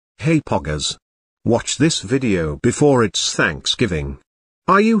Hey poggers! Watch this video before it's Thanksgiving.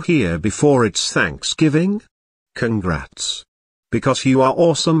 Are you here before it's Thanksgiving? Congrats! Because you are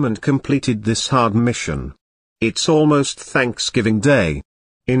awesome and completed this hard mission. It's almost Thanksgiving Day.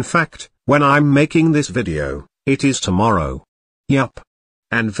 In fact, when I'm making this video, it is tomorrow. Yup.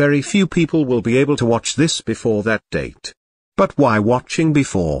 And very few people will be able to watch this before that date. But why watching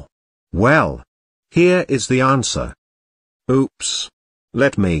before? Well, here is the answer. Oops.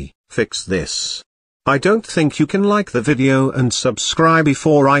 Let me fix this. I don't think you can like the video and subscribe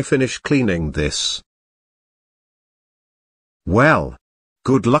before I finish cleaning this. Well,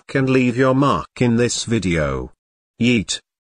 good luck and leave your mark in this video. Yeet.